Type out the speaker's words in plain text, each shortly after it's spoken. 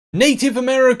Native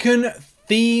American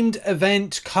themed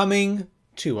event coming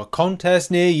to a contest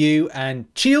near you,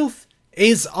 and Chee'ilth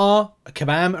is our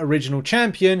Kabam original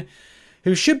champion,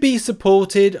 who should be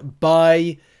supported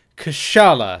by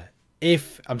Kushala,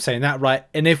 if I'm saying that right,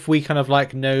 and if we kind of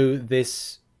like know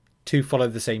this to follow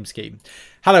the same scheme.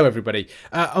 Hello everybody.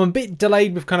 I'm a bit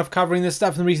delayed with kind of covering this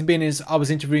stuff, and the reason being is I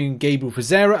was interviewing Gabriel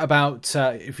Fazera about,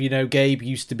 if you know, Gabe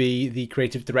used to be the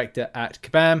creative director at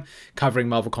Kabam, covering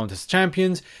Marvel Contest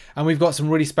Champions, and we've got some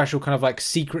really special kind of like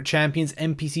secret champions,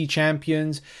 NPC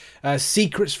champions,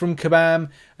 secrets from Kabam.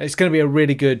 It's going to be a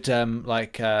really good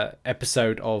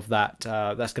episode of that.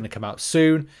 That's going to come out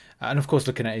soon. And of course,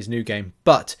 looking at his new game.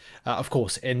 But of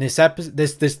course, in this episode,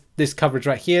 this coverage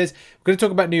right here is we're going to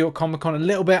talk about New York Comic Con a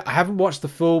little bit. I haven't watched the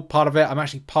full part of it. I'm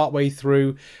actually part way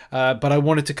through, but I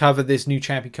wanted to cover this new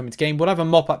champion coming to game. We'll have a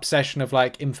mop-up session of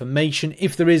like information,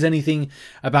 if there is anything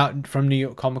about from New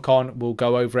York Comic Con. We'll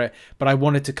go over it. But I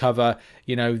wanted to cover,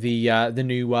 you know, the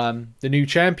new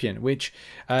champion, which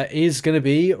is going to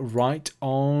be right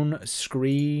on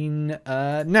screen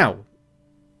now.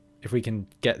 If we can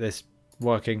get this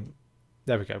working.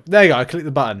 There we go. There you go. I click the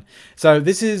button. So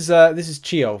this is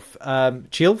Chee'ilth.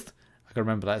 Chee'ilth? I can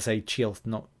remember that. Say Chee'ilth,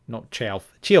 not Chee'ilth.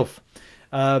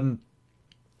 Chee'ilth.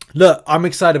 Look, I'm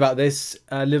excited about this.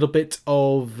 A little bit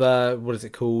of what is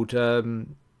it called?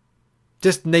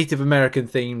 Just Native American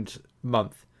themed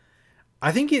month.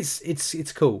 I think it's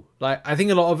cool. Like, I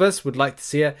think a lot of us would like to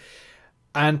see it.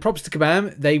 And props to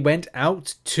Kabam. They went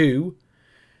out to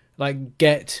like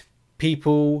get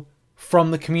people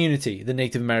from the community, the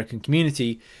Native American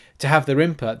community, to have their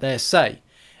input, their say.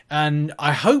 And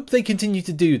I hope they continue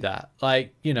to do that.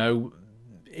 Like, you know,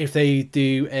 if they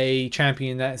do a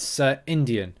champion that's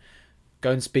Indian,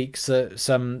 go and speak to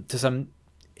some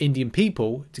Indian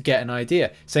people to get an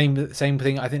idea. Same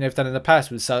thing I think they've done in the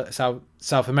past with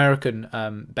South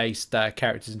American based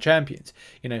characters and champions.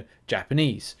 You know,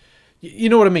 Japanese. You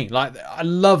know what I mean? Like, I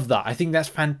love that. I think that's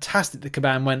fantastic that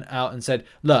Kabam went out and said,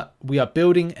 look, we are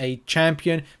building a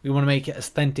champion. We want to make it as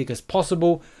authentic as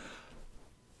possible.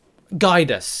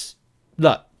 Guide us.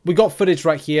 Look, we got footage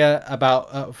right here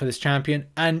about for this champion.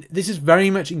 And this is very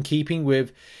much in keeping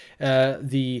with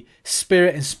the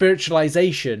spirit and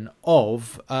spiritualization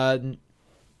of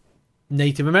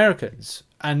Native Americans.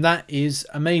 And that is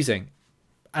amazing.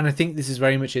 And I think this is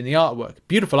very much in the artwork.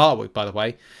 Beautiful artwork, by the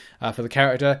way, for the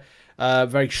character.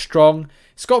 Very strong.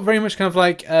 It's got very much kind of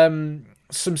like some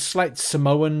slight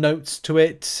Samoan notes to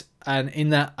it, and in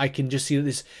that I can just see that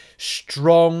this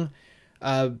strong,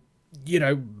 you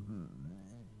know,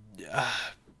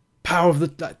 power of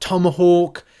the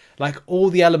tomahawk, like all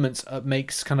the elements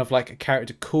makes kind of like a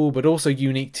character cool, but also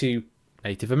unique to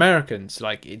Native Americans.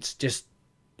 Like it just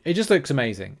looks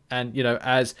amazing, and you know,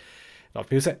 as a lot of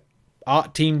people say,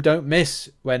 art team don't miss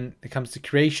when it comes to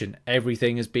creation.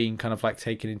 Everything is being kind of like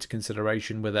taken into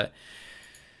consideration with it.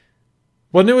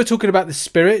 Well, now we're talking about the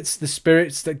spirits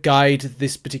that guide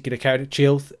this particular character,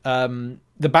 Chee'ilth.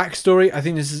 The backstory, I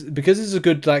think this is because this is a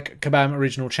good like Kabam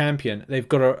original champion. They've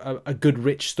got a good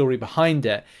rich story behind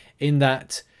it, in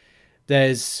that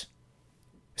there's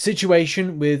a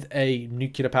situation with a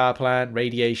nuclear power plant,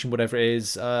 radiation, whatever it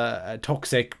is,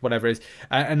 toxic, whatever it is,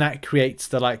 and that creates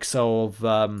the likes of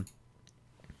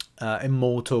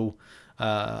Immortal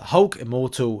Hulk,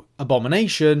 Immortal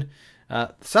Abomination.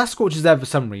 Sasquatch is there for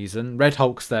some reason. Red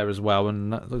Hulk's there as well,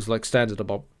 and that looks like standard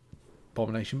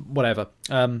Abomination, whatever.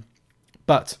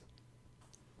 But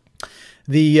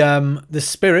the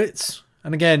spirits,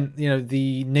 and again, you know,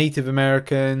 the Native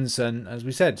Americans, and as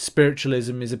we said,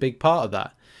 spiritualism is a big part of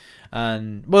that.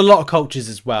 And well, a lot of cultures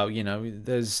as well. You know,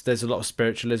 there's a lot of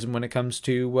spiritualism when it comes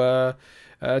to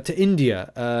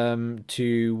India,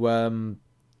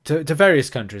 to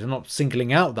various countries. I'm not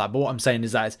singling out that, but what I'm saying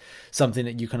is that it's something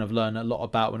that you kind of learn a lot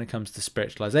about when it comes to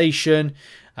spiritualization.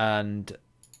 And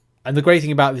the great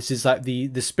thing about this is like the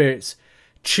spirits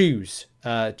choose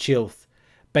Chee'ilth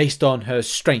based on her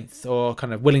strength or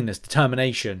kind of willingness,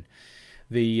 determination.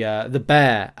 The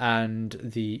bear and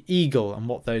the eagle and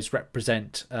what those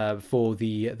represent for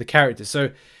the characters.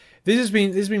 So this has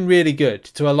been really good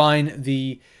to align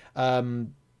the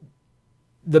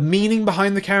meaning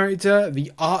behind the character,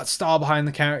 the art style behind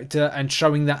the character, and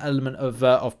showing that element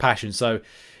of passion. So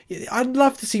I'd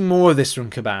love to see more of this from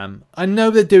Kabam. I know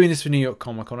they're doing this for New York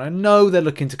Comic Con. I know they're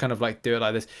looking to kind of like do it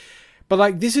like this. But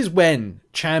like, this is when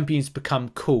champions become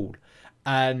cool,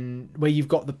 and where you've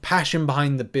got the passion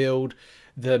behind the build,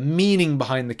 the meaning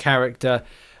behind the character.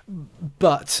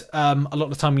 But a lot of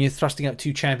the time when you're thrusting out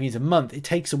 2 champions a month, it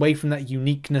takes away from that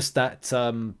uniqueness, that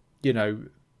you know,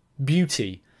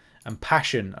 beauty and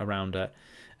passion around it.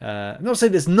 I'm not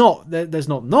saying there's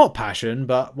not passion,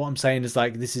 but what I'm saying is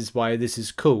like this is why this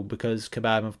is cool, because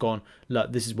Kabam have gone,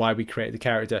 look, this is why we created the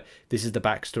character, this is the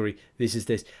backstory, this is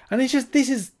this, and it's just this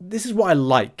is what I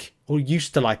like or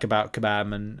used to like about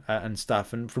Kabam and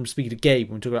stuff. And from speaking to Gabe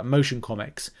when we talk about motion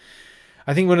comics,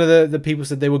 I think one of the people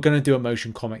said they were going to do a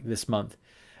motion comic this month,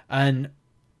 and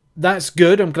that's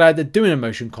good. I'm glad they're doing a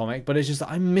motion comic, but it's just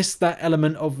I miss that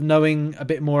element of knowing a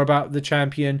bit more about the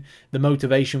champion, the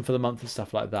motivation for the month and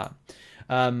stuff like that.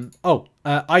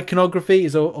 Iconography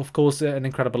is of course an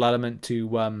incredible element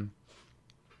to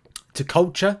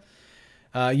culture.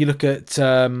 You look at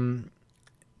the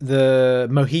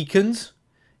Mohicans.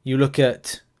 You look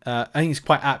at I think it's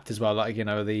quite apt as well. Like, you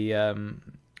know, the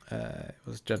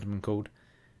what's the gentleman called?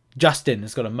 Justin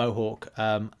has got a mohawk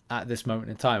at this moment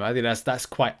in time. I think that's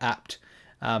quite apt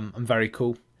and very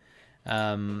cool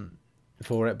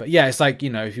for it. But yeah, it's like, you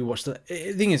know, if you watch the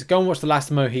thing is, go and watch The Last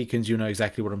Mohicans, you'll know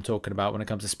exactly what I'm talking about when it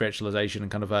comes to spiritualization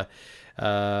and kind of a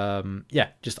I can't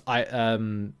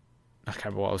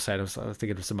remember what I was saying. I was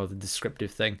thinking of some other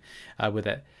descriptive thing with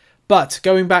it. But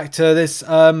going back to this,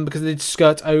 because they did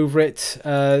skirt over it,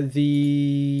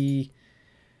 the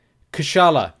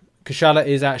Kushala. Kushala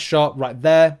is at shop right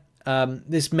there.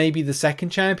 This may be the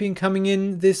second champion coming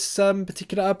in this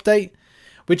particular update,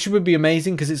 which would be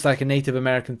amazing because it's like a Native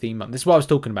American themed month. This is what I was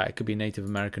talking about. It could be a Native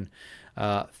American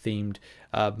themed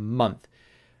month.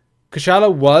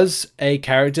 Kushala was a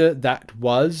character that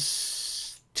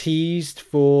was teased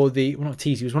for the... Well, not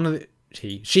teased. He was one of the...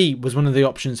 She was one of the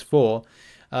options for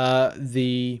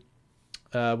the...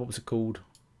 what was it called?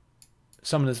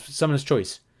 Summoner's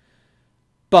Choice.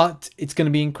 But it's going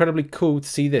to be incredibly cool to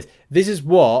see this. This is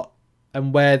what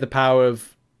and where the power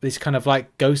of this kind of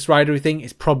like Ghost Rider thing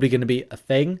is probably going to be a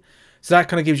thing. So that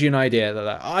kind of gives you an idea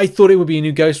that I thought it would be a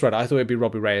new Ghost Rider. I thought it would be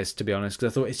Robbie Reyes, to be honest,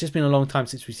 because I thought it's just been a long time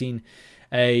since we've seen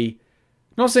a...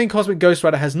 Not saying Cosmic Ghost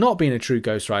Rider has not been a true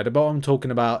Ghost Rider, but what I'm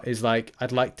talking about is like I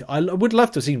would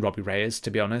love to have seen Robbie Reyes, to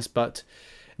be honest, but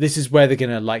this is where they're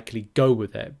going to likely go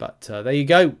with it. But there you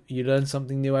go. You learn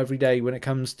something new every day when it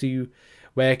comes to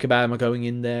where Kabam are going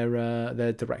in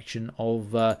their direction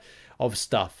of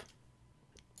stuff.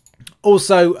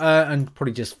 Also, and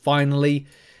probably just finally,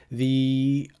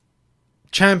 the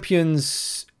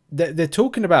champions they're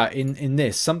talking about in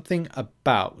this something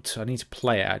about. I need to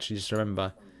play it actually just to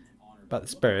remember about the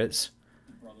spirits.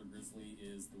 Brother Grizzly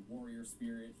is the warrior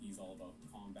spirit. He's all about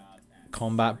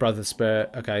combat. Brother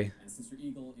spirit. Okay. And Sister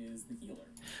Eagle is the healer.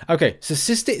 Okay, so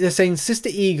they're saying Sister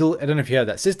Eagle. I don't know if you heard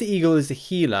that. Sister Eagle is the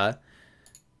healer.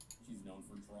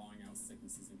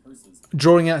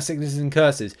 Drawing out sicknesses and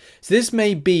curses. So this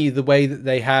may be the way that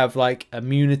they have like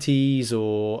immunities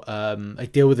or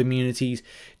deal with immunities,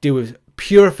 deal with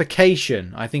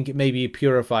purification. I think it may be a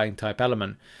purifying type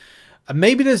element. And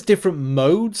maybe there's different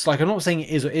modes. Like, I'm not saying it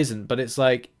is or isn't, but it's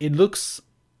like, it looks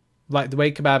like the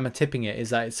way Kabam are tipping it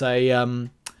is that it's a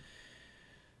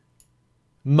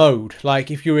mode. Like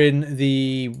if you're in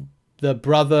the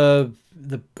brother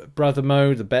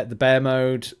mode, the bear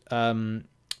mode,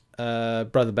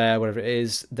 brother bear, whatever it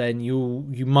is, then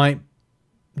you might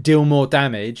deal more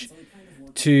damage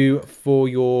for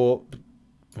your...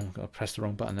 Oh god, I pressed the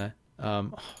wrong button there.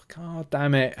 Oh, god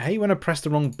damn it, I hate when I press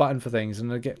the wrong button for things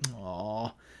and I get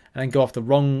and then go off the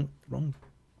wrong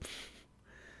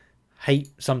hate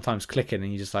sometimes clicking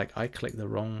and you're just like, I clicked the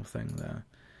wrong thing there.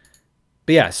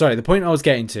 But yeah, sorry, the point I was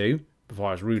getting to before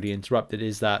I was rudely interrupted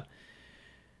is that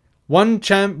once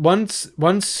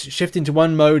shifting to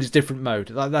one mode is different mode.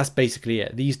 That's basically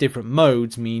it. These different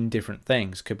modes mean different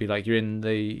things. Could be like you're in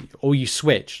the... Or you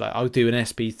switch. Like I'll do an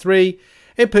SP3.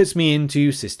 It puts me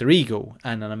into Sister Eagle.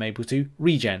 And then I'm able to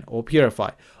regen or purify.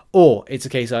 Or it's a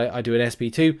case I do an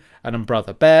SP2 and I'm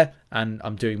Brother Bear. And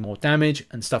I'm doing more damage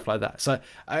and stuff like that. So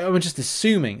I'm just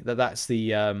assuming that that's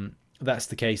the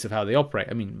case of how they operate.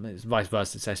 I mean, it's vice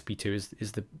versa. It's SP2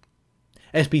 is the...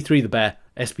 SP3 the bear,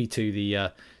 SP2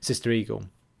 the Sister Eagle.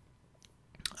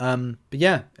 But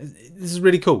yeah, this is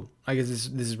really cool. I guess this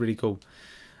is really cool,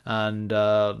 and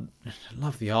I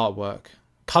love the artwork.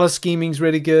 Color scheming's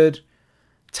really good.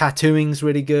 Tattooing's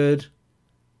really good.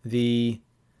 The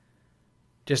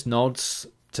just nods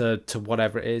to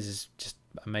whatever it is just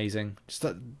amazing.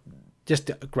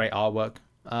 Just great artwork.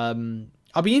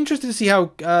 I'll be interested to see how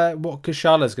what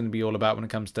Kushala is going to be all about when it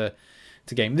comes to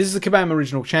game. This is a Kabam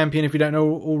original champion, if you don't know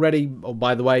already. Oh,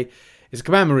 by the way, it's a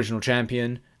Kabam original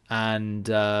champion, and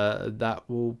that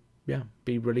will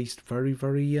be released very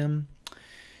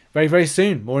very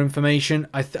soon. More information.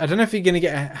 I don't know if you're going to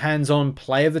get a hands-on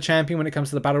play of the champion when it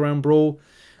comes to the Battle Round Brawl.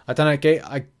 I don't know.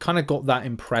 I kind of got that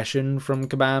impression from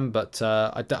Kabam, but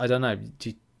I don't know.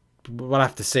 we'll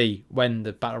have to see when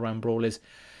the Battleground Brawl is.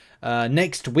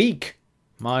 Next week,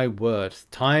 my word,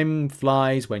 time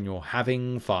flies when you're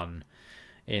having fun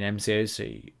in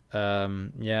MCOC.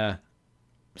 Yeah.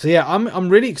 So yeah, I'm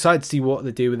really excited to see what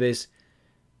they do with this.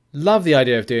 Love the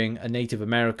idea of doing a Native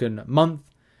American month.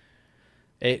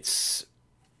 It's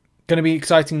going to be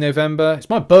exciting November. It's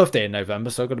my birthday in November,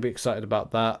 so I've got to be excited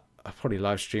about that. I'll probably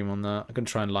live stream on that. I'm going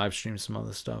to try and live stream some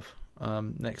other stuff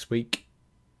next week.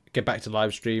 Get back to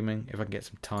live streaming if I can get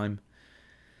some time.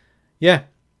 Yeah.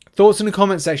 Thoughts in the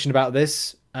comment section about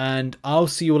this, and I'll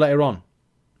see you all later on.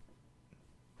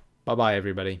 Bye-bye,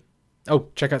 everybody. Oh,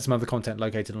 check out some other content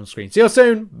located on the screen. See you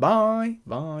soon. Bye.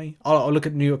 Bye. I'll look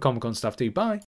at New York Comic Con stuff too. Bye.